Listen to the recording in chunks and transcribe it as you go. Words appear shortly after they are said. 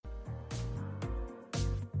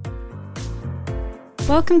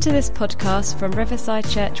Welcome to this podcast from Riverside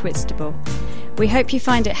Church Whitstable. We hope you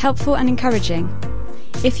find it helpful and encouraging.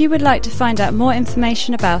 If you would like to find out more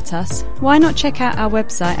information about us, why not check out our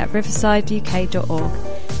website at riversideuk.org,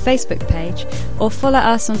 Facebook page, or follow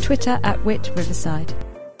us on Twitter at @WhitRiverside.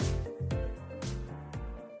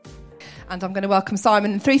 And I'm going to welcome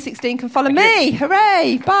Simon, and 316 can follow me.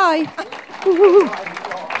 Hooray! Bye.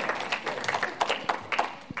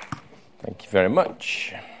 Thank you very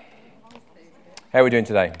much. How are we doing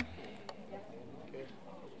today?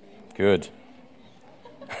 Good.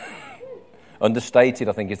 Understated,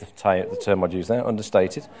 I think, is the term I'd use there.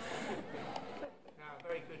 Understated.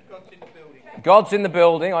 Very good. God's in the building. God's in the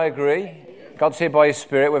building, I agree. God's here by His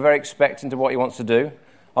Spirit. We're very expectant of what He wants to do.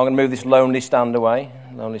 I'm going to move this lonely stand away.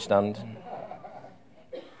 Lonely stand.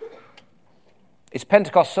 It's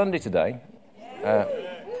Pentecost Sunday today,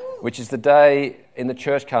 which is the day in the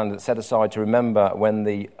church calendar that's set aside to remember when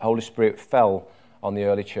the Holy Spirit fell on the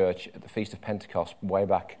early church at the Feast of Pentecost way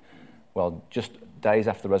back, well, just days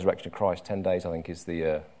after the resurrection of Christ. 10 days, I think, is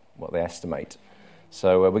what they estimate.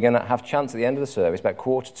 So we're going to have chance at the end of the service, about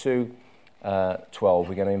 11:45,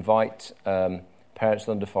 we're going to invite parents of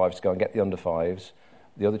under fives to go and get the under fives,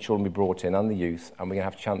 the other children will be brought in, and the youth, and we're going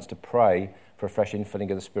to have a chance to pray for a fresh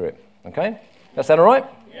infilling of the Spirit. Okay? That sound all right?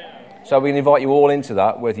 Yeah. So we can invite you all into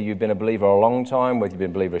that, whether you've been a believer a long time, whether you've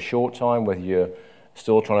been a believer a short time, whether you're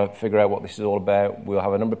still trying to figure out what this is all about. We'll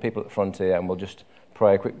have a number of people at the front here, and we'll just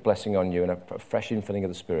pray a quick blessing on you and a fresh infilling of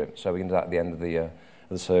the Spirit. So we can do that at the end of the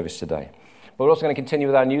service today. But we're also going to continue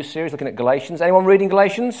with our new series, looking at Galatians. Anyone reading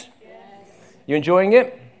Galatians? Yes. You enjoying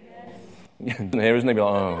it? Yes. Here, isn't he? Like,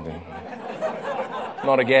 oh,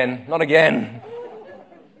 not again, not again.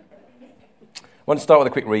 I want to start with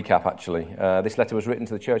a quick recap, actually. This letter was written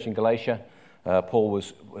to the church in Galatia. Paul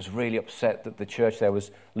was really upset that the church there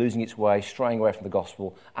was losing its way, straying away from the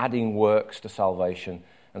gospel, adding works to salvation.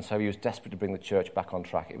 And so he was desperate to bring the church back on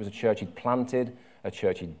track. It was a church he'd planted, a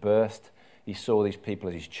church he'd birthed. He saw these people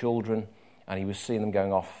as his children, and he was seeing them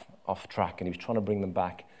going off track, and he was trying to bring them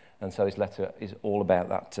back. And so this letter is all about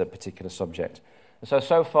that particular subject. And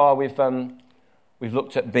so far we've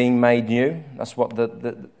looked at being made new. That's what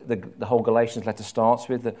the whole Galatians letter starts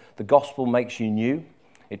with. The gospel makes you new.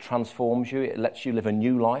 It transforms you. It lets you live a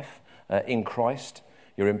new life in Christ.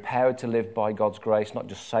 You're empowered to live by God's grace, not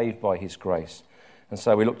just saved by His grace. And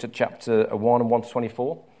so we looked at chapter 1 and 1 to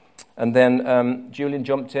 24. And then Julian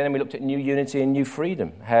jumped in and we looked at new unity and new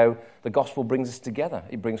freedom, how the gospel brings us together.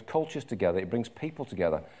 It brings cultures together. It brings people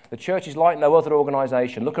together. The church is like no other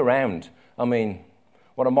organisation. Look around. I mean,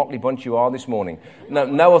 what a motley bunch you are this morning.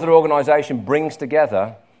 No other organisation brings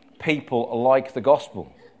together people like the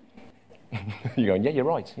gospel. You're going, yeah, you're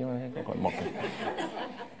right. You're quite motley.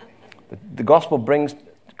 The gospel brings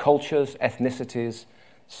cultures, ethnicities,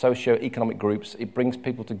 socio-economic groups. It brings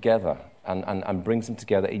people together and brings them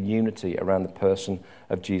together in unity around the person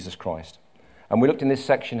of Jesus Christ. And we looked in this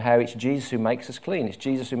section how it's Jesus who makes us clean. It's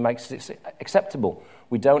Jesus who makes us acceptable.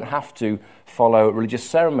 We don't have to follow religious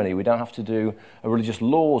ceremony. We don't have to do religious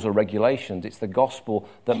laws or regulations. It's the gospel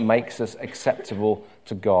that makes us acceptable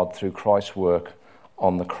to God through Christ's work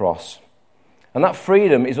on the cross. And that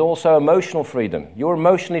freedom is also emotional freedom. You're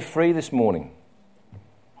emotionally free this morning.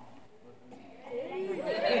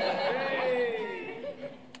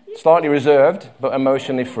 Slightly reserved, but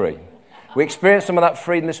emotionally free. We experience some of that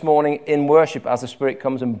freedom this morning in worship as the Spirit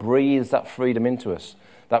comes and breathes that freedom into us.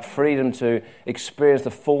 That freedom to experience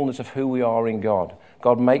the fullness of who we are in God.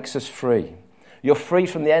 God makes us free. You're free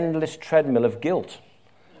from the endless treadmill of guilt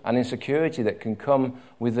and insecurity that can come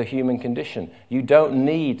with the human condition. You don't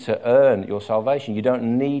need to earn your salvation. You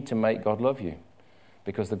don't need to make God love you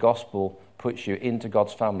because the gospel puts you into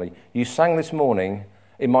God's family. You sang this morning,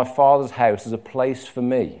 "In my Father's house is a place for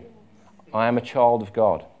me. I am a child of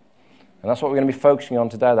God." And that's what we're going to be focusing on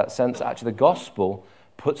today, that sense that actually the gospel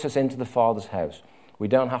puts us into the Father's house. We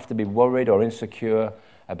don't have to be worried or insecure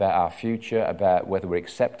about our future, about whether we're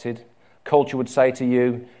accepted. Culture would say to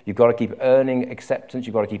you, you've got to keep earning acceptance,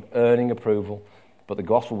 you've got to keep earning approval. But the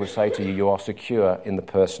gospel would say to you, you are secure in the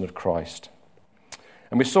person of Christ.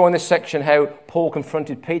 And we saw in this section how Paul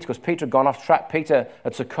confronted Peter, because Peter had gone off track. Peter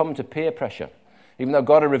had succumbed to peer pressure. Even though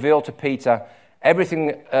God had revealed to Peter,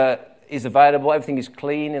 everything is available, everything is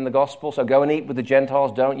clean in the gospel, so go and eat with the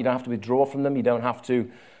Gentiles. You don't have to withdraw from them, you don't have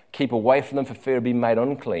to keep away from them for fear of being made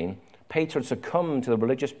unclean. Peter had succumbed to the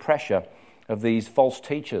religious pressure of these false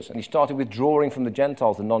teachers, and he started withdrawing from the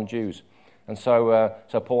Gentiles, the non-Jews. And so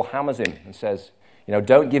Paul hammers him and says,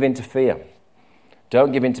 don't give in to fear.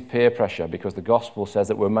 Don't give in to peer pressure, because the gospel says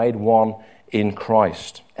that we're made one in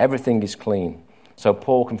Christ. Everything is clean. So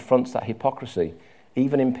Paul confronts that hypocrisy,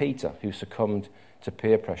 even in Peter, who succumbed to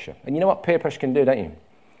peer pressure. And you know what peer pressure can do, don't you?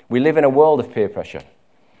 We live in a world of peer pressure.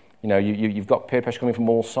 You know, you've got peer pressure coming from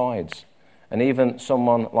all sides. And even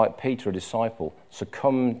someone like Peter, a disciple,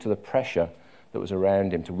 succumbed to the pressure that was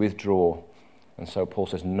around him to withdraw. And so Paul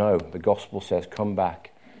says, no, the gospel says, come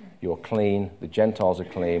back. You're clean. The Gentiles are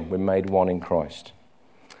clean. We're made one in Christ.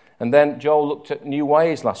 And then Joel looked at new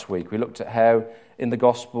ways last week. We looked at how in the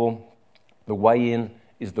gospel, the way in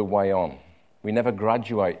is the way on. We never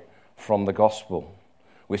graduate from the gospel.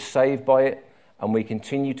 We're saved by it, and we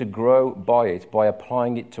continue to grow by it, by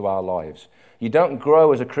applying it to our lives. You don't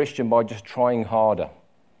grow as a Christian by just trying harder.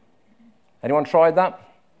 Anyone tried that?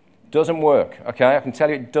 Doesn't work, okay? I can tell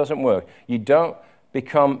you it doesn't work. You don't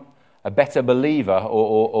become a better believer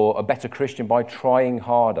or a better Christian by trying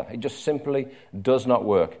harder. It just simply does not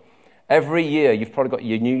work. Every year, you've probably got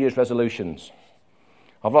your New Year's resolutions.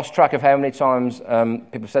 I've lost track of how many times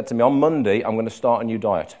people have said to me, on Monday, I'm going to start a new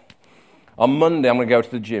diet. On Monday, I'm going to go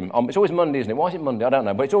to the gym. It's always Monday, isn't it? Why is it Monday? I don't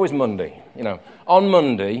know, but it's always Monday. You know, on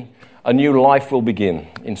Monday, a new life will begin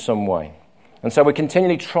in some way. And so we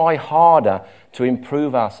continually try harder to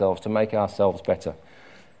improve ourselves, to make ourselves better.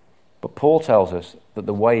 But Paul tells us that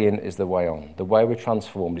the way in is the way on. The way we're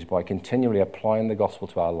transformed is by continually applying the gospel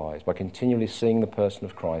to our lives, by continually seeing the person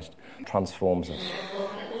of Christ transforms us.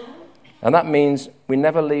 And that means we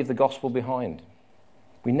never leave the gospel behind.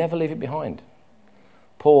 We never leave it behind.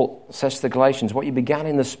 Paul says to the Galatians, what you began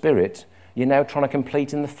in the spirit, you're now trying to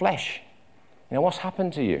complete in the flesh. You know, what's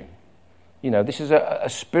happened to you? You know, this is a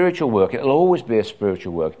spiritual work. It'll always be a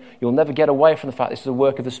spiritual work. You'll never get away from the fact this is a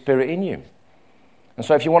work of the Spirit in you. And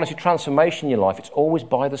so if you want to see transformation in your life, it's always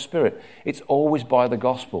by the Spirit. It's always by the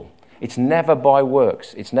gospel. It's never by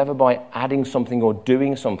works. It's never by adding something or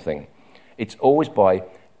doing something. It's always by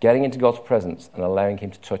getting into God's presence and allowing him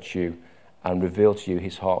to touch you and reveal to you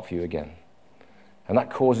his heart for you again. And that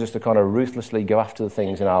causes us to kind of ruthlessly go after the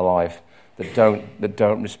things in our life that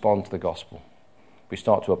don't respond to the gospel. We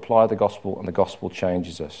start to apply the gospel, and the gospel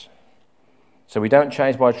changes us. So we don't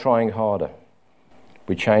change by trying harder.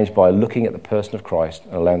 We change by looking at the person of Christ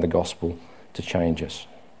and allowing the gospel to change us.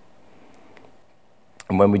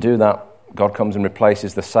 And when we do that, God comes and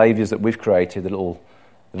replaces the saviours that we've created, the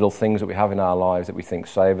little things that we have in our lives that we think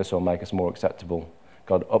save us or make us more acceptable.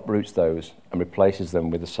 God uproots those and replaces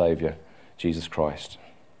them with the Saviour, Jesus Christ.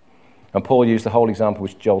 And Paul used the whole example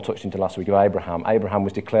which Joel touched into last week of Abraham. Abraham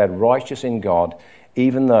was declared righteous in God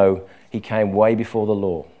even though he came way before the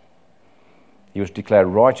law. He was declared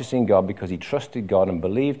righteous in God because he trusted God and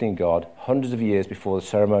believed in God hundreds of years before the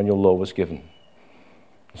ceremonial law was given.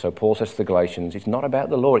 So Paul says to the Galatians, it's not about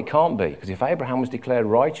the law. It can't be, because if Abraham was declared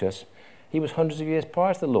righteous, he was hundreds of years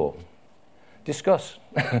prior to the law. Discuss.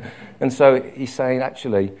 And so he's saying,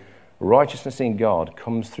 actually, righteousness in God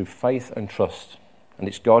comes through faith and trust. And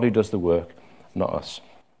it's God who does the work, not us.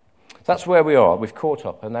 That's where we are. We've caught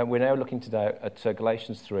up. And we're now looking today at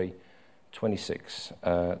Galatians 3:26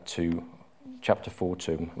 to chapter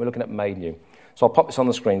 4:2. We're looking at made new. So I'll pop this on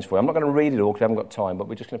the screens for you. I'm not going to read it all because I haven't got time, but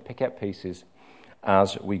we're just going to pick out pieces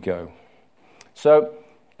as we go. So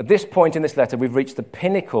at this point in this letter, we've reached the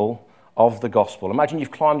pinnacle of the gospel. Imagine you've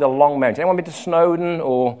climbed a long mountain. Anyone been to Snowdon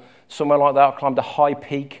or somewhere like that, or climbed a high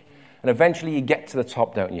peak? And eventually you get to the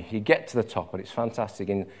top, don't you? You get to the top, and it's fantastic.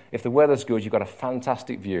 And if the weather's good, you've got a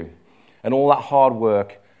fantastic view. And all that hard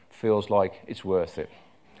work feels like it's worth it.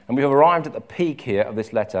 And we have arrived at the peak here of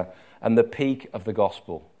this letter, and the peak of the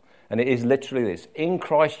gospel. And it is literally this: in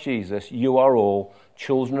Christ Jesus, you are all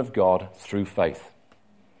children of God through faith.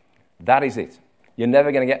 That is it. You're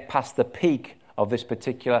never going to get past the peak of this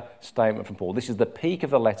particular statement from Paul. This is the peak of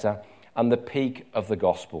the letter and the peak of the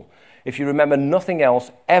gospel. If you remember nothing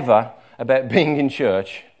else ever about being in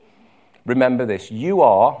church, remember this: you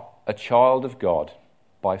are a child of God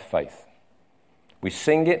by faith. We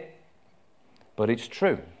sing it, but it's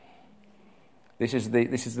true. This is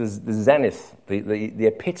the zenith, the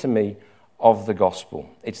epitome of the gospel.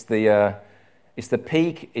 It's the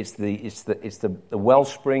peak. It's the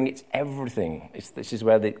wellspring. It's everything. This is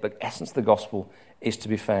where the essence of the gospel is to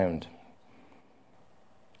be found.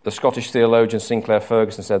 The Scottish theologian Sinclair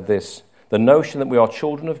Ferguson said this: the notion that we are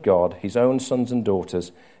children of God, his own sons and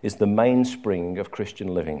daughters, is the mainspring of Christian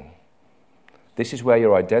living. This is where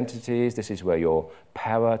your identity is. This is where your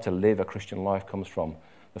power to live a Christian life comes from.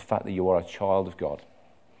 The fact that you are a child of God.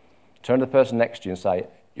 Turn to the person next to you and say,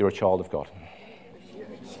 you're a child of God.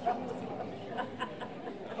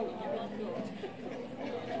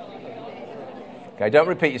 Okay, don't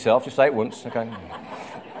repeat yourself, just say it once. Okay.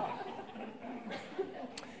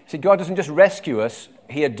 See, God doesn't just rescue us,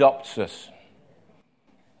 he adopts us.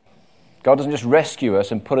 God doesn't just rescue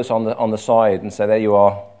us and put us on the side and say, there you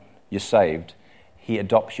are, you're saved. he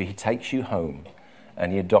adopts you. He takes you home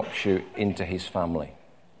and he adopts you into his family.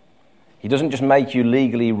 He doesn't just make you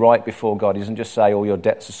legally right before God. He doesn't just say all your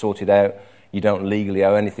debts are sorted out, you don't legally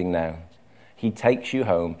owe anything now. He takes you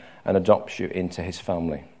home and adopts you into his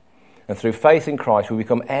family. And through faith in Christ, we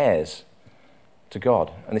become heirs to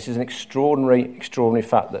God. And this is an extraordinary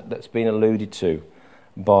fact that's been alluded to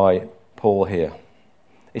by Paul here.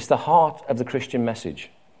 It's the heart of the Christian message,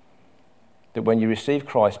 that when you receive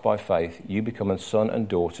Christ by faith, you become a son and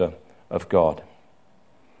daughter of God.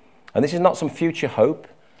 And this is not some future hope,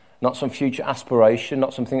 not some future aspiration,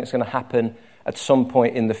 not something that's going to happen at some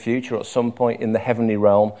point in the future or at some point in the heavenly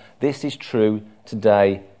realm. This is true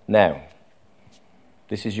today, now.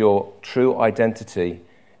 This is your true identity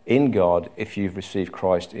in God if you've received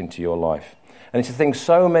Christ into your life. And it's a thing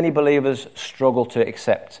so many believers struggle to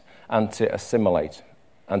accept and to assimilate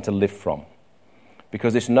and to live from.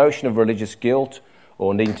 Because this notion of religious guilt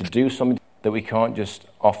or needing to do something, that we can't just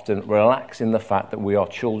often relax in the fact that we are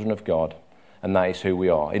children of God and that is who we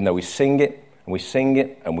are. Even though we sing it and we sing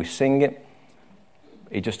it and we sing it,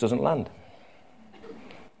 it just doesn't land.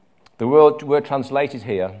 The word translated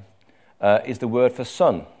here is the word for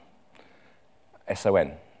son.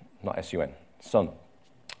 S-O-N, not S-U-N, son.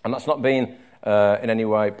 And that's not being in any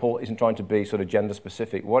way, Paul isn't trying to be sort of gender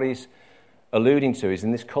specific. What he's alluding to is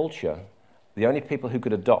in this culture, the only people who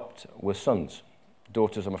could adopt were sons.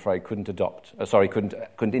 Daughters, I'm afraid, couldn't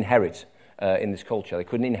inherit in this culture. They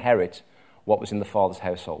couldn't inherit what was in the father's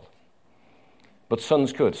household. But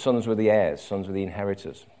sons could. Sons were the heirs. Sons were the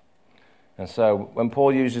inheritors. And so when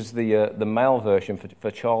Paul uses the male version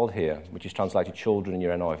for child here, which is translated children in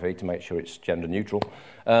your NIV to make sure it's gender neutral,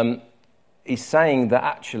 he's saying that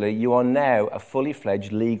actually you are now a fully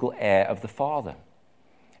fledged legal heir of the Father.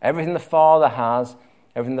 Everything the Father has,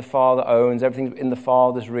 everything the Father owns, everything in the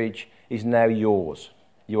Father's reach is now yours.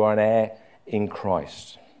 You are an heir in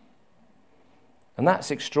Christ. And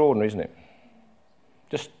that's extraordinary, isn't it?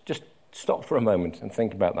 Just stop for a moment and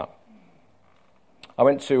think about that. I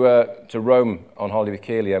went to Rome on holiday with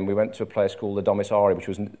Keely, and we went to a place called the Domus Aurea,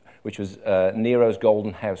 which was Nero's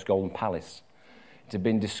golden house, golden palace. It had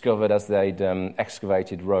been discovered as they'd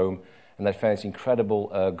excavated Rome, and they'd found this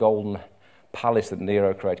incredible golden palace that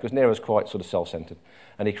Nero created, because Nero was quite sort of self-centered,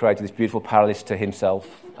 and he created this beautiful palace to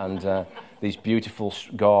himself and these beautiful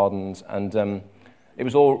gardens, and it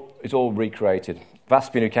was all recreated.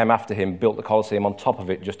 Vespasian, who came after him, built the Colosseum on top of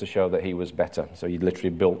it just to show that he was better. So he literally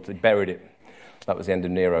buried it. That was the end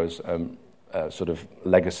of Nero's sort of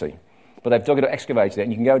legacy. But they've dug it up, excavated it,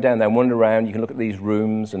 and you can go down there and wander around. You can look at these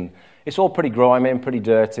rooms, and it's all pretty grimy and pretty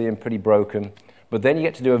dirty and pretty broken. But then you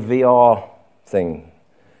get to do a VR thing,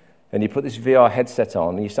 and you put this VR headset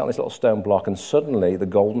on, and you stand on this little stone block, and suddenly the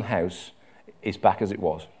golden house is back as it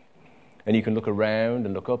was. And you can look around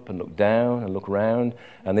and look up and look down and look around.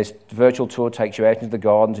 And this virtual tour takes you out into the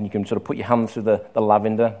gardens, and you can sort of put your hand through the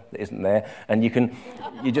lavender that isn't there. And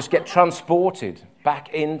you just get transported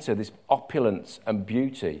back into this opulence and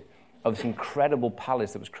beauty of this incredible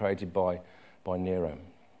palace that was created by Nero.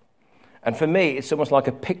 And for me, it's almost like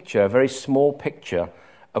a picture, a very small picture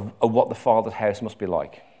of what the Father's house must be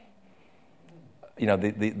like. You know,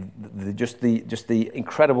 just the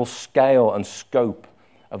incredible scale and scope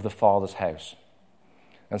of the Father's house.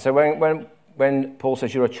 And so when Paul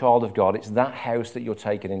says you're a child of God, it's that house that you're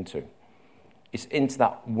taken into. It's into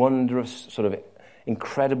that wondrous, sort of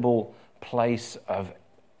incredible place of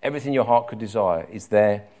everything your heart could desire is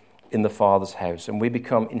there in the Father's house. And we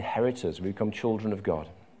become inheritors, we become children of God.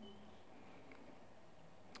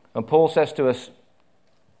 And Paul says to us,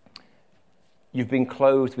 you've been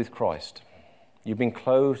clothed with Christ. You've been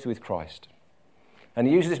clothed with Christ. And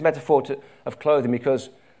he uses this metaphor of clothing because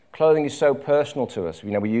clothing is so personal to us.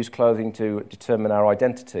 You know, we use clothing to determine our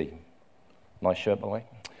identity. Nice shirt, by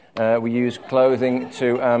the way. We use clothing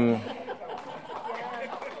to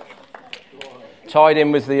tied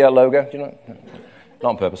in with the logo. Do you know? Not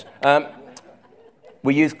on purpose.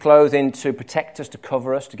 We use clothing to protect us, to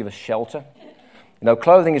cover us, to give us shelter. You know,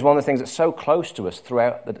 clothing is one of the things that's so close to us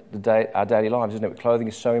throughout the day, our daily lives, isn't it? Clothing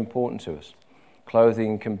is so important to us.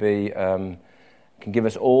 Clothing can be can give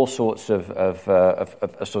us all sorts of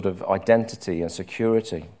a sort of identity and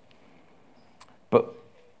security. But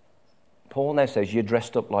Paul now says you're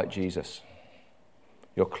dressed up like Jesus.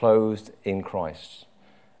 You're clothed in Christ.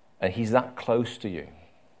 And he's that close to you.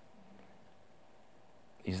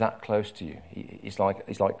 He's that close to you. He's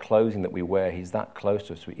like clothing that we wear. He's that close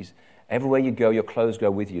to us. Everywhere you go, your clothes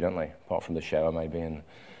go with you, don't they? Apart from the shower, maybe.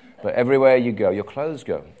 But everywhere you go, your clothes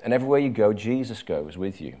go. And everywhere you go, Jesus goes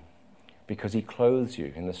with you. Because he clothes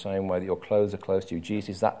you in the same way that your clothes are close to you. Jesus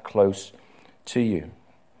is that close to you.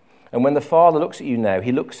 And when the Father looks at you now,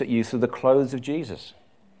 he looks at you through the clothes of Jesus.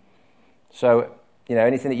 So,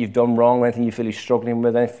 anything that you've done wrong, anything you feel you're struggling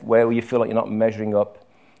with, where you feel like you're not measuring up,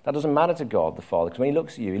 that doesn't matter to God the Father, because when he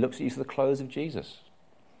looks at you through the clothes of Jesus.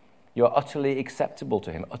 You are utterly acceptable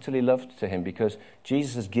to him, utterly loved to him, because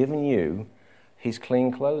Jesus has given you his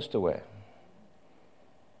clean clothes to wear.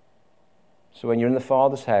 So when you're in the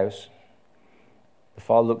Father's house, the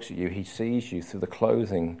Father looks at you, he sees you through the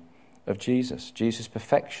clothing of Jesus. Jesus'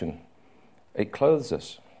 perfection, it clothes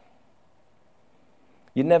us.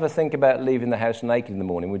 You'd never think about leaving the house naked in the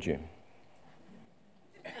morning, would you?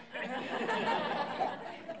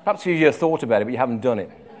 Perhaps you thought about it, but you haven't done it.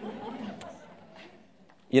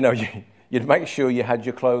 You'd make sure you had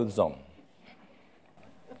your clothes on.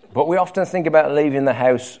 But we often think about leaving the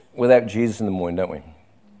house without Jesus in the morning, don't we?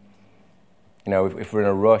 If we're in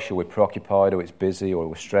a rush, or we're preoccupied, or it's busy, or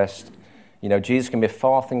we're stressed, Jesus can be a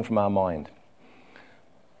far thing from our mind.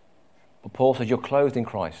 But Paul says you're clothed in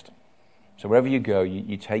Christ. So wherever you go,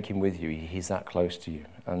 you take him with you. He's that close to you.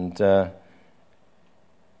 And I'd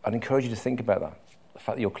encourage you to think about that. The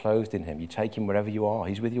fact that you're clothed in him. You take him wherever you are.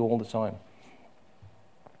 He's with you all the time.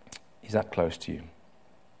 He's that close to you.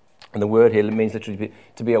 And the word here means literally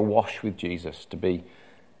to be awash with Jesus, to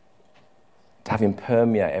have him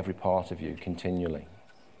permeate every part of you continually,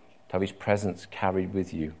 to have his presence carried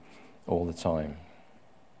with you all the time.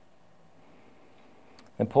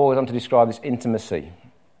 And Paul goes on to describe this intimacy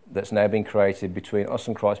that's now been created between us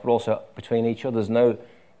and Christ, but also between each other. There's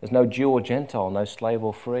no Jew or Gentile, no slave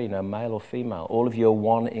or free, no male or female. All of you are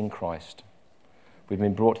one in Christ. We've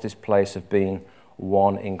been brought to this place of being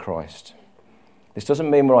one in Christ. This doesn't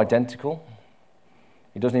mean we're identical.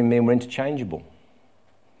 It doesn't even mean we're interchangeable.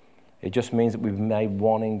 It just means that we've been made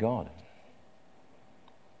one in God.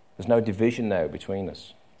 There's no division now between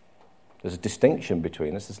us. There's a distinction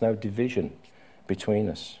between us. There's no division between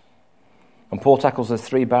us. And Paul tackles the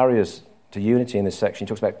three barriers to unity in this section. He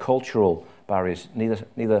talks about cultural barriers,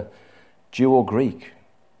 neither Jew or Greek.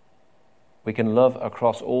 We can love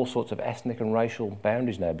across all sorts of ethnic and racial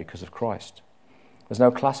boundaries now because of Christ. There's no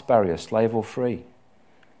class barrier, slave or free.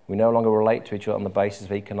 We no longer relate to each other on the basis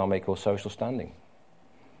of economic or social standing.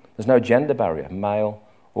 There's no gender barrier, male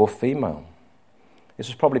or female. This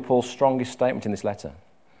was probably Paul's strongest statement in this letter,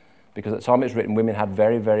 because at the time it was written, women had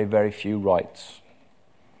very, very, very few rights.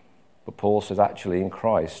 But Paul says, actually, in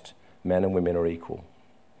Christ, men and women are equal.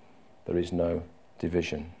 There is no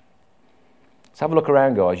division. Let's have a look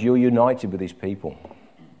around, guys. You're united with these people.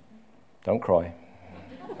 Don't cry.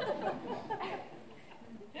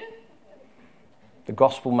 The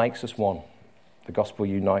gospel makes us one. The gospel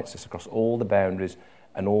unites us across all the boundaries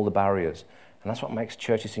and all the barriers. And that's what makes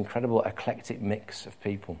church this incredible eclectic mix of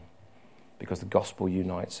people, because the gospel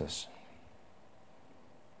unites us.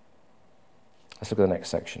 Let's look at the next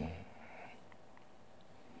section.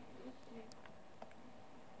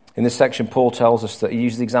 In this section, Paul tells us that he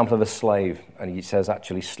uses the example of a slave, and he says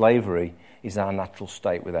actually slavery is our natural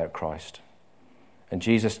state without Christ. And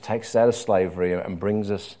Jesus takes us out of slavery and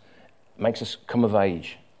makes us come of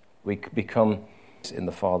age. We become in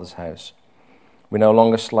the Father's house. We're no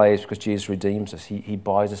longer slaves because Jesus redeems us. He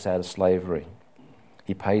buys us out of slavery.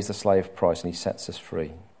 He pays the slave price and he sets us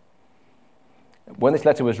free. When this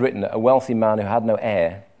letter was written, a wealthy man who had no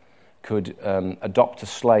heir could adopt a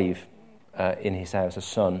slave in his house, a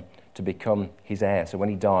son, to become his heir. So when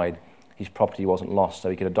he died, his property wasn't lost, so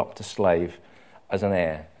he could adopt a slave as an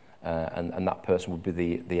heir, and that person would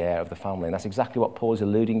be the heir of the family. And that's exactly what Paul is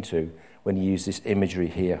alluding to when he used this imagery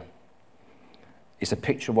here. It's a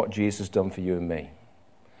picture of what Jesus has done for you and me.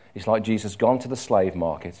 It's like Jesus has gone to the slave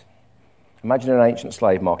market. Imagine an ancient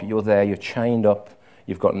slave market. You're there, you're chained up,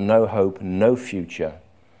 you've got no hope, no future,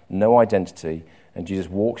 no identity, and Jesus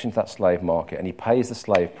walks into that slave market and he pays the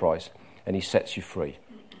slave price and he sets you free.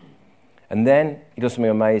 And then he does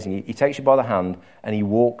something amazing. He takes you by the hand and he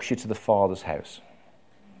walks you to the Father's house.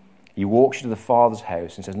 He walks you to the Father's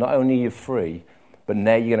house and says, not only are you free, but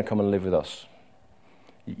now you're going to come and live with us.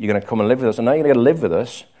 You're going to come and live with us, and now you're going to live with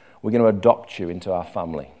us, we're going to adopt you into our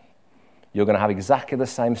family. You're going to have exactly the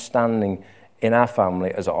same standing in our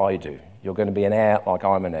family as I do. You're going to be an heir like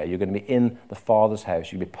I'm an heir. You're going to be in the Father's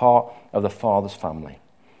house. You'll be part of the Father's family.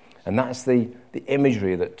 And that's the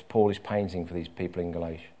imagery that Paul is painting for these people in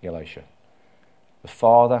Galatia. The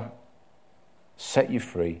Father set you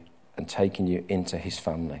free and taken you into his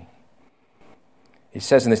family. He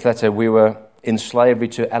says in this letter, we were in slavery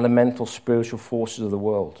to elemental spiritual forces of the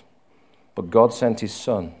world, but God sent his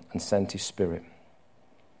Son and sent his Spirit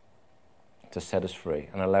to set us free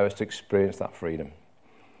and allow us to experience that freedom.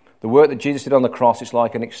 The work that Jesus did on the cross is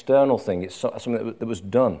like an external thing. It's something that was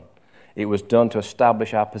done. It was done to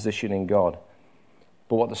establish our position in God.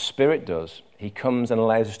 But what the Spirit does, he comes and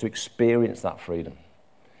allows us to experience that freedom.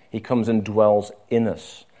 He comes and dwells in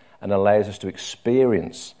us and allows us to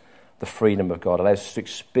experience the freedom of God, allows us to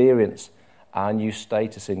experience our new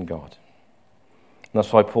status in God. And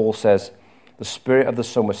that's why Paul says, the Spirit of the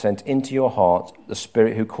Son was sent into your heart, the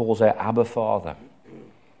Spirit who calls out, Abba, Father.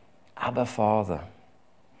 Abba, Father.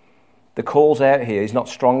 The calls out here is not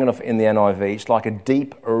strong enough in the NIV. It's like a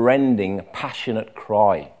deep, rending, passionate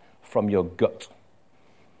cry from your gut.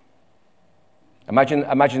 Imagine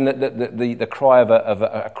the cry of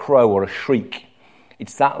a crow or a shriek.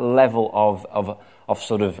 It's that level of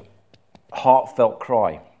sort of heartfelt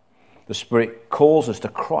cry. The Spirit calls us to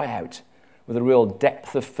cry out with a real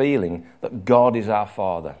depth of feeling that God is our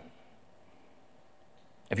Father.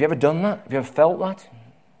 Have you ever done that? Have you ever felt that?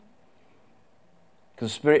 Because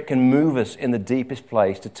the Spirit can move us in the deepest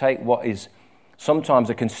place to take what is sometimes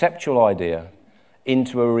a conceptual idea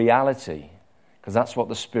into a reality, because that's what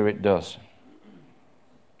the Spirit does.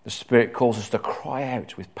 The Spirit calls us to cry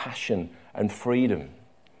out with passion and freedom.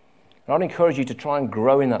 And I'd encourage you to try and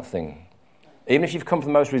grow in that thing. Even if you've come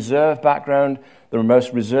from the most reserved background, the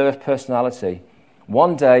most reserved personality,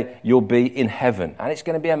 one day you'll be in heaven, and it's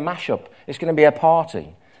going to be a mashup. It's going to be a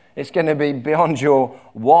party. It's going to be beyond your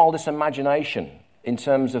wildest imagination in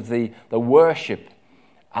terms of the worship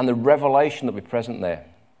and the revelation that will be present there.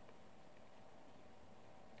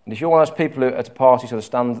 And if you're one of those people who at a party sort of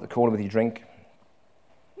stand at the corner with your drink,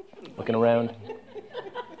 looking around,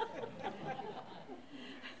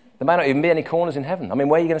 there may not even be any corners in heaven. I mean,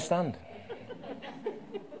 where are you going to stand?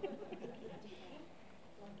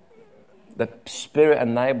 The Spirit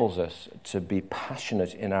enables us to be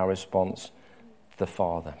passionate in our response to the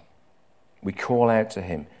Father. We call out to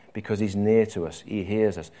him because he's near to us. He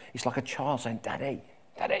hears us. It's like a child saying, Daddy,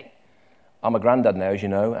 Daddy. I'm a granddad now, as you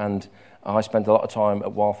know, and I spent a lot of time at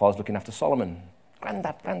Wildfires looking after Solomon.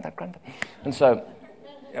 Granddad. And so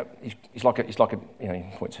he's like a, you know,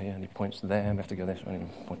 he points here and he points there, and we have to go this way and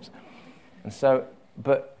he points. And so,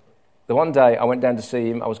 but the one day I went down to see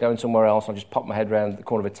him, I was going somewhere else, I just popped my head around the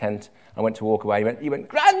corner of a tent, I went to walk away, he went,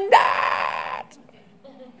 Grandad!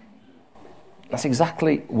 That's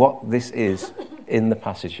exactly what this is in the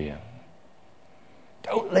passage here.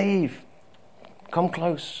 Don't leave. Come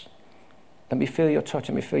close. Let me feel your touch,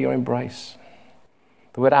 let me feel your embrace.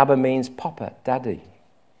 The word Abba means Papa, Daddy.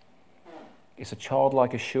 It's a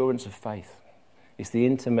childlike assurance of faith. It's the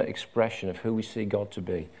intimate expression of who we see God to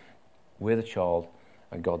be. We're the child,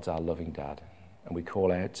 and God's our loving dad. And we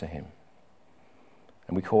call out to him.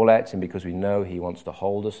 And we call out to him because we know he wants to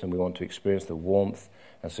hold us, and we want to experience the warmth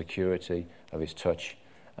and security of his touch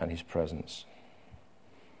and his presence.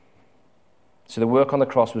 So the work on the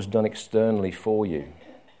cross was done externally for you,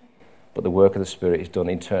 but the work of the Spirit is done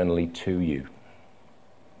internally to you.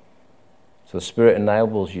 So the Spirit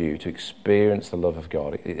enables you to experience the love of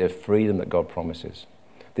God, a freedom that God promises.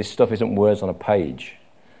 This stuff isn't words on a page.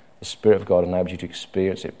 The Spirit of God enables you to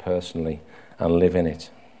experience it personally and live in it.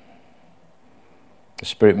 The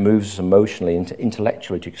Spirit moves us emotionally,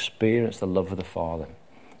 intellectually, to experience the love of the Father.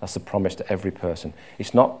 That's the promise to every person.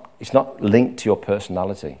 It's not linked to your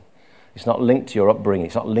personality. It's not linked to your upbringing.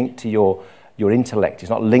 It's not linked to your intellect. It's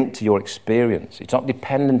not linked to your experience. It's not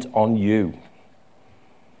dependent on you.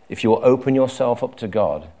 If you will open yourself up to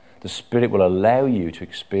God, the Spirit will allow you to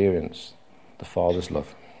experience the Father's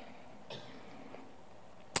love.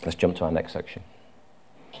 Let's jump to our next section.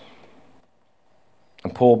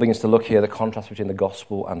 And Paul begins to look here at the contrast between the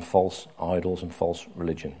gospel and false idols and false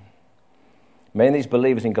religion. Many of these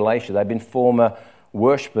believers in Galatia, they'd been former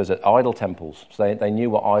worshippers at idol temples. So they knew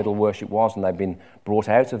what idol worship was, and they'd been brought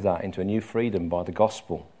out of that into a new freedom by the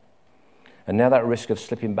gospel. And now that risk of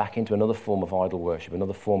slipping back into another form of idol worship,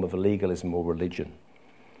 another form of legalism or religion.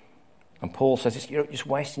 And Paul says, you're just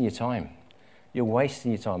wasting your time. You're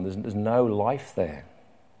wasting your time. There's no life there.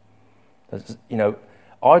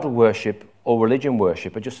 Idol worship or religion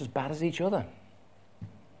worship are just as bad as each other.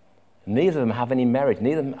 Neither of them have any merit.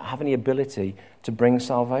 Neither of them have any ability to bring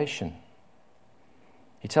salvation.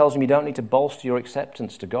 He tells them you don't need to bolster your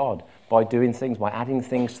acceptance to God by doing things, by adding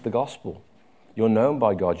things to the gospel. You're known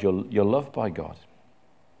by God. You're loved by God.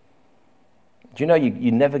 Do you know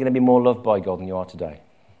you're never going to be more loved by God than you are today?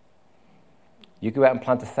 You go out and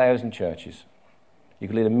plant 1,000 churches. You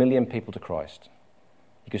could lead 1 million people to Christ.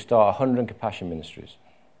 You could start 100 compassion ministries.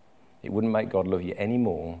 It wouldn't make God love you any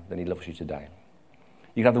more than he loves you today.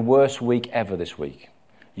 You could have the worst week ever this week.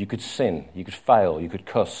 You could sin. You could fail. You could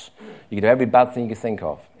cuss. You could do every bad thing you could think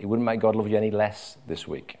of. It wouldn't make God love you any less this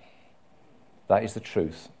week. That is the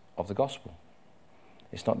truth of the gospel.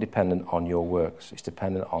 It's not dependent on your works. It's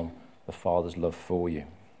dependent on the Father's love for you.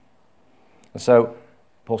 And so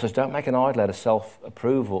Paul says, don't make an idol out of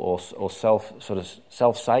self-approval or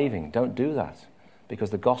self-saving. Don't do that,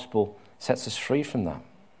 because the gospel sets us free from that.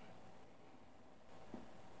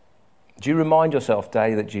 Do you remind yourself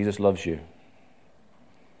daily that Jesus loves you?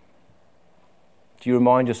 Do you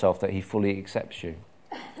remind yourself that he fully accepts you?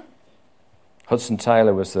 Hudson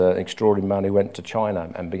Taylor was an extraordinary man who went to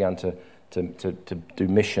China and began to do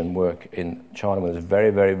mission work in China when there was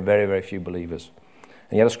very, very, very, very few believers.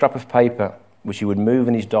 And he had a scrap of paper which he would move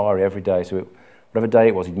in his diary every day. So whatever day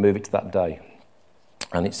it was, he'd move it to that day.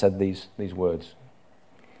 And it said these words: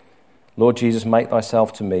 Lord Jesus, make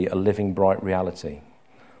thyself to me a living bright reality,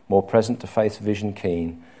 more present to faith's vision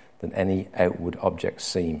keen than any outward object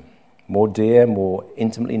seem, more dear, more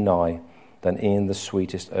intimately nigh than e'en the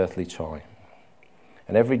sweetest earthly tie.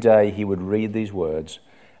 And every day he would read these words,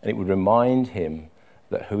 and it would remind him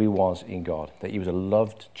that who he was in God, that he was a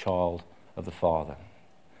loved child of the Father.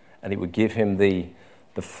 And it would give him the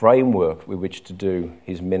framework with which to do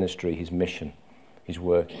his ministry, his mission, his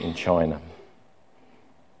work in China.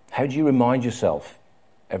 How do you remind yourself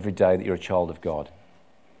every day that you're a child of God?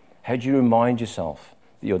 How do you remind yourself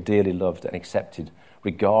that you're dearly loved and accepted,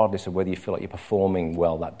 regardless of whether you feel like you're performing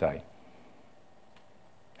well that day?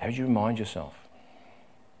 How do you remind yourself?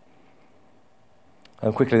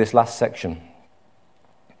 And quickly, this last section,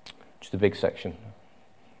 which is the big section.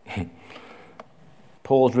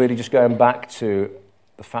 Paul's really just going back to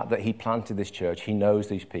the fact that he planted this church. He knows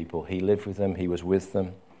these people. He lived with them. He was with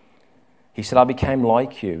them. He said, I became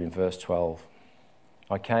like you, in verse 12.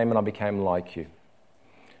 I came and I became like you.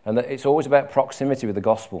 And that it's always about proximity with the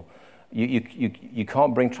gospel. You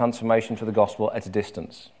can't bring transformation to the gospel at a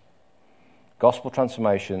distance. Gospel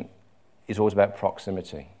transformation is always about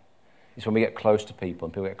proximity. It's when we get close to people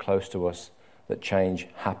and people get close to us that change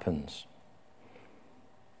happens.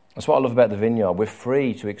 That's what I love about the Vineyard. We're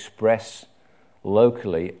free to express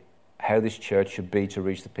locally how this church should be to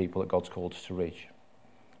reach the people that God's called us to reach.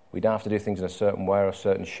 We don't have to do things in a certain way or a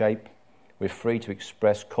certain shape. We're free to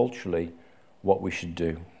express culturally what we should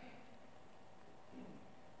do.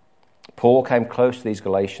 Paul came close to these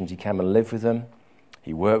Galatians. He came and lived with them.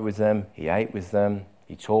 He worked with them. He ate with them.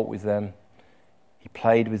 He talked with them. He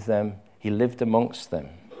played with them. He lived amongst them.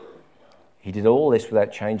 He did all this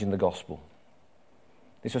without changing the gospel.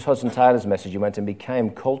 This was Hudson Taylor's message. He went and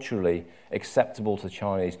became culturally acceptable to the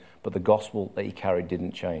Chinese, but the gospel that he carried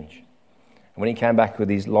didn't change. And when he came back with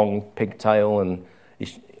his long pigtail and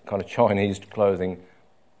his kind of Chinese clothing,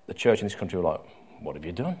 the church in this country were like, what have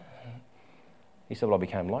you done? He said, well, I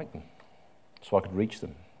became like them, so I could reach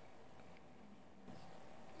them.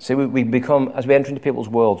 See, we become, as we enter into people's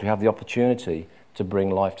worlds, we have the opportunity to bring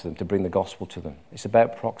life to them, to bring the gospel to them. It's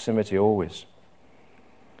about proximity always.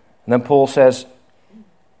 And then Paul says,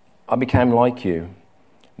 I became like you,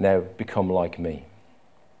 now become like me.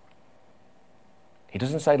 He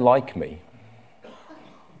doesn't say like me.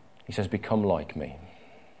 He says become like me.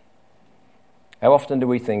 How often do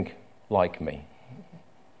we think like me?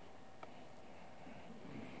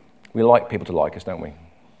 We like people to like us, don't we?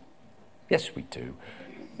 Yes, we do.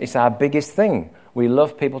 It's our biggest thing. We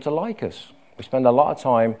love people to like us. We spend a lot of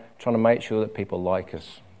time trying to make sure that people like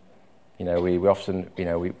us. You know, we often,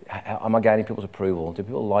 am I gaining people's approval? Do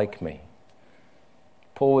people like me?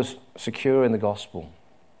 Paul was secure in the gospel.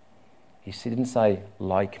 He didn't say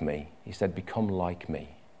like me. He said become like me,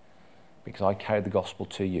 because I carried the gospel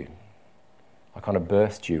to you. I kind of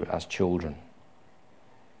birthed you as children.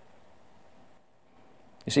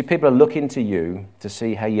 You see, people are looking to you to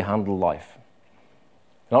see how you handle life.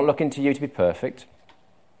 They're not looking to you to be perfect.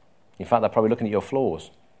 In fact, they're probably looking at your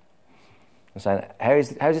flaws and saying, how is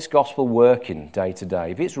this gospel working day to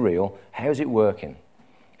day? If it's real, how is it working?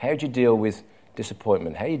 How do you deal with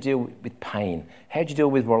disappointment? How do you deal with pain? How do you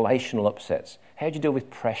deal with relational upsets? How do you deal with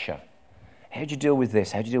pressure? How do you deal with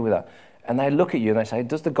this? How do you deal with that? And they look at you and they say,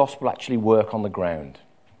 does the gospel actually work on the ground?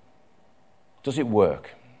 Does it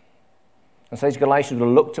work? And so these Galatians would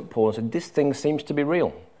have looked at Paul and said, this thing seems to be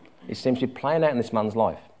real. It seems to be playing out in this man's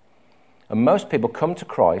life. And most people come to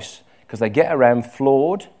Christ because they get around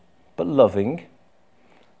flawed but loving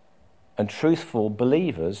and truthful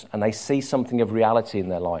believers, and they see something of reality in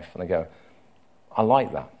their life. And they go, I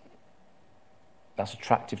like that. That's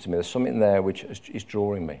attractive to me. There's something there which is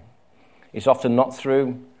drawing me. It's often not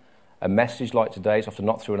through a message like today. It's often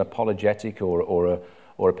not through an apologetic or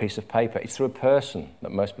a piece of paper. It's through a person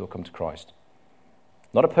that most people come to Christ.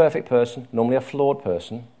 Not a perfect person, normally a flawed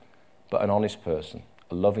person, but an honest person,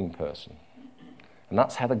 a loving person. And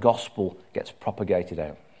that's how the gospel gets propagated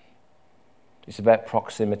out. It's about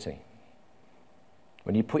proximity.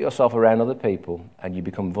 When you put yourself around other people and you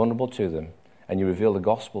become vulnerable to them and you reveal the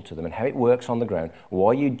gospel to them and how it works on the ground,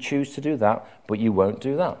 why you choose to do that, but you won't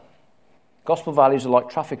do that. Gospel values are like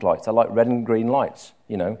traffic lights. They're like red and green lights.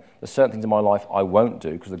 You know, there's certain things in my life I won't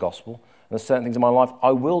do because of the gospel, and there's certain things in my life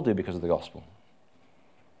I will do because of the gospel.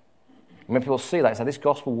 And when people see that, they say, this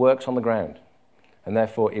gospel works on the ground, and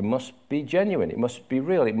therefore it must be genuine, it must be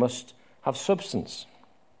real, it must have substance.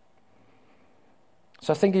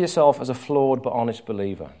 So think of yourself as a flawed but honest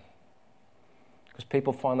believer, because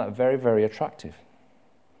people find that very, very attractive.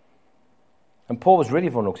 And Paul was really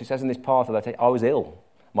vulnerable, because he says in this part of that, I was ill.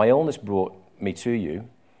 My illness brought me to you.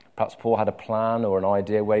 Perhaps Paul had a plan or an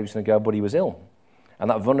idea where he was going to go, but he was ill. And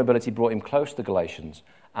that vulnerability brought him close to the Galatians.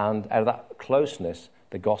 And out of that closeness,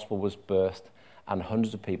 the gospel was birthed, and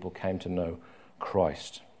hundreds of people came to know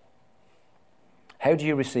Christ. How do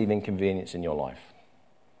you receive inconvenience in your life?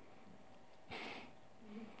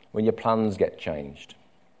 When your plans get changed,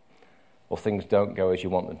 or things don't go as you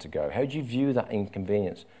want them to go. How do you view that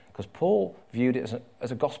inconvenience? Because Paul viewed it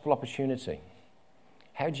as a gospel opportunity.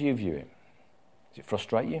 How do you view it? Does it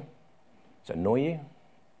frustrate you? Does it annoy you?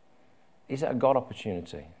 Is it a God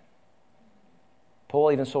opportunity?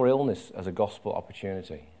 Paul even saw illness as a gospel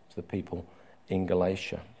opportunity to the people in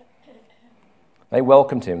Galatia. They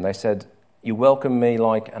welcomed him. They said, you welcome me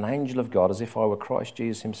like an angel of God, as if I were Christ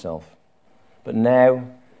Jesus himself. But now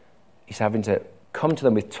he's having to come to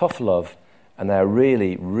them with tough love, and they're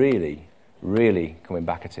really, really, really coming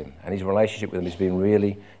back at him. And his relationship with them is being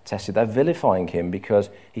really tested. They're vilifying him because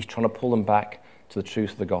he's trying to pull them back to the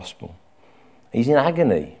truth of the gospel. He's in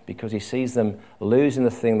agony because he sees them losing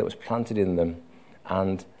the thing that was planted in them,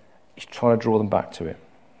 and he's trying to draw them back to it.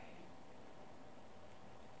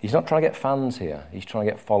 He's not trying to get fans here. He's trying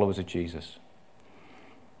to get followers of Jesus.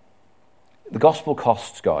 The gospel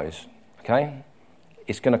costs, guys, okay?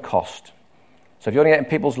 It's going to cost. So if you're going to get in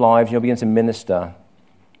people's lives, you'll begin to minister,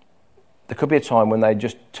 there could be a time when they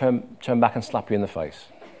just turn back and slap you in the face.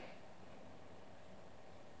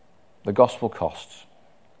 The gospel costs.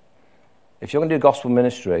 If you're going to do gospel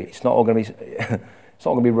ministry, it's not all going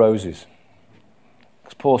to be roses.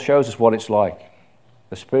 Because Paul shows us what it's like,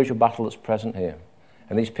 the spiritual battle that's present here.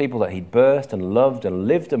 And these people that he birthed and loved and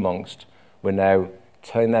lived amongst were now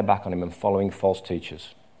turning their back on him and following false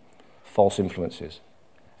teachers, false influences.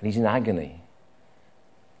 And he's in agony.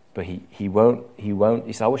 But he won't.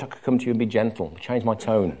 He said, I wish I could come to you and be gentle, change my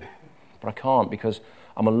tone. But I can't, because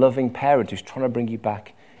I'm a loving parent who's trying to bring you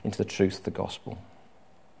back into the truth of the gospel.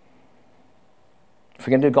 If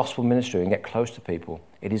we're going to do gospel ministry and get close to people,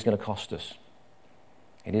 it is going to cost us.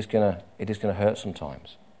 It is going to hurt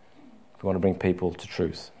sometimes if we want to bring people to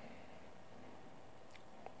truth.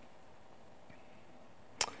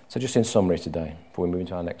 So just in summary today, before we move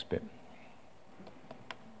into our next bit.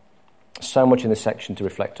 So much in this section to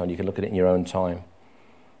reflect on. You can look at it in your own time.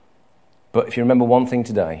 But if you remember one thing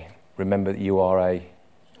today, remember that you are a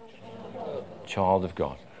child of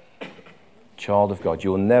God. Child of God.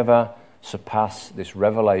 You will never surpass this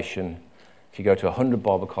revelation if you go to 100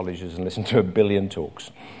 Bible colleges and listen to 1 billion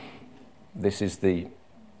talks. This is the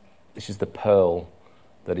pearl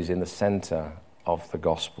that is in the centre of the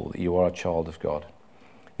gospel, that you are a child of God.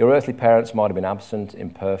 Your earthly parents might have been absent,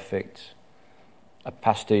 imperfect, a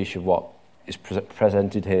pastiche of what is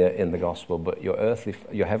presented here in the gospel, but your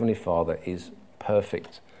heavenly Father is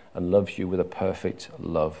perfect and loves you with a perfect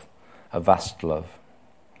love, a vast love.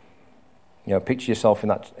 You know, picture yourself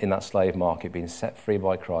in that slave market, being set free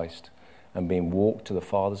by Christ and being walked to the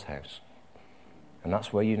Father's house. And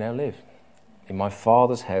that's where you now live. In my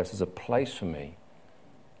Father's house, there's a place for me.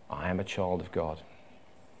 I am a child of God.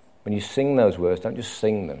 When you sing those words, don't just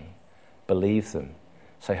sing them, believe them.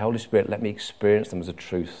 Say, Holy Spirit, let me experience them as a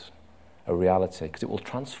truth, a reality, because it will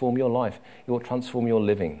transform your life. It will transform your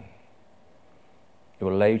living. It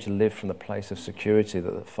will allow you to live from the place of security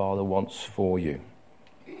that the Father wants for you.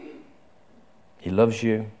 He loves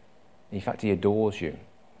you. In fact, he adores you.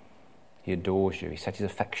 He adores you. He sets his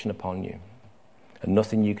affection upon you. And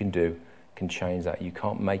nothing you can do can change that. You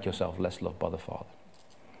can't make yourself less loved by the Father.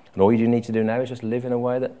 And all you need to do now is just live in a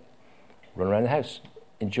way that, run around the house,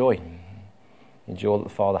 enjoy what the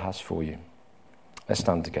Father has for you. Let's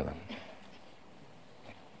stand together.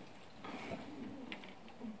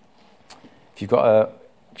 If you've got a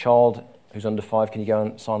child who's under 5, can you go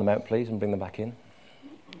and sign them out, please, and bring them back in?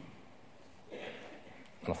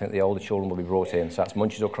 And I think the older children will be brought in. So that's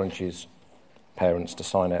Munchies or Crunchies parents to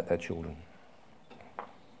sign out their children.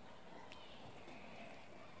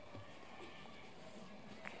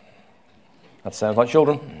 That sounds like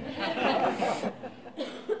children.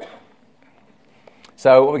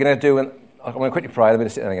 So what we're going to do I'm going to quickly pray, I'm going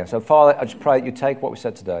to sit down again. So, Father, I just pray that you take what we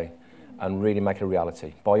said today and really make it a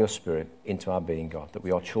reality by your Spirit into our being, God, that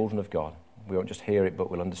we are children of God. We won't just hear it, but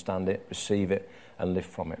we'll understand it, receive it, and live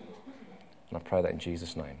from it. And I pray that in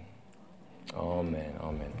Jesus' name. Amen.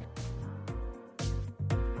 Amen.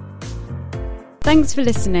 Thanks for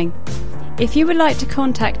listening. If you would like to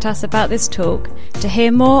contact us about this talk, to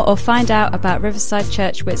hear more or find out about Riverside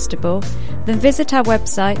Church Whitstable, then visit our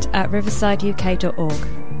website at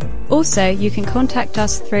riversideuk.org. Also, you can contact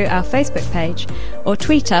us through our Facebook page or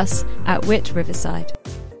tweet us at Whit Riverside.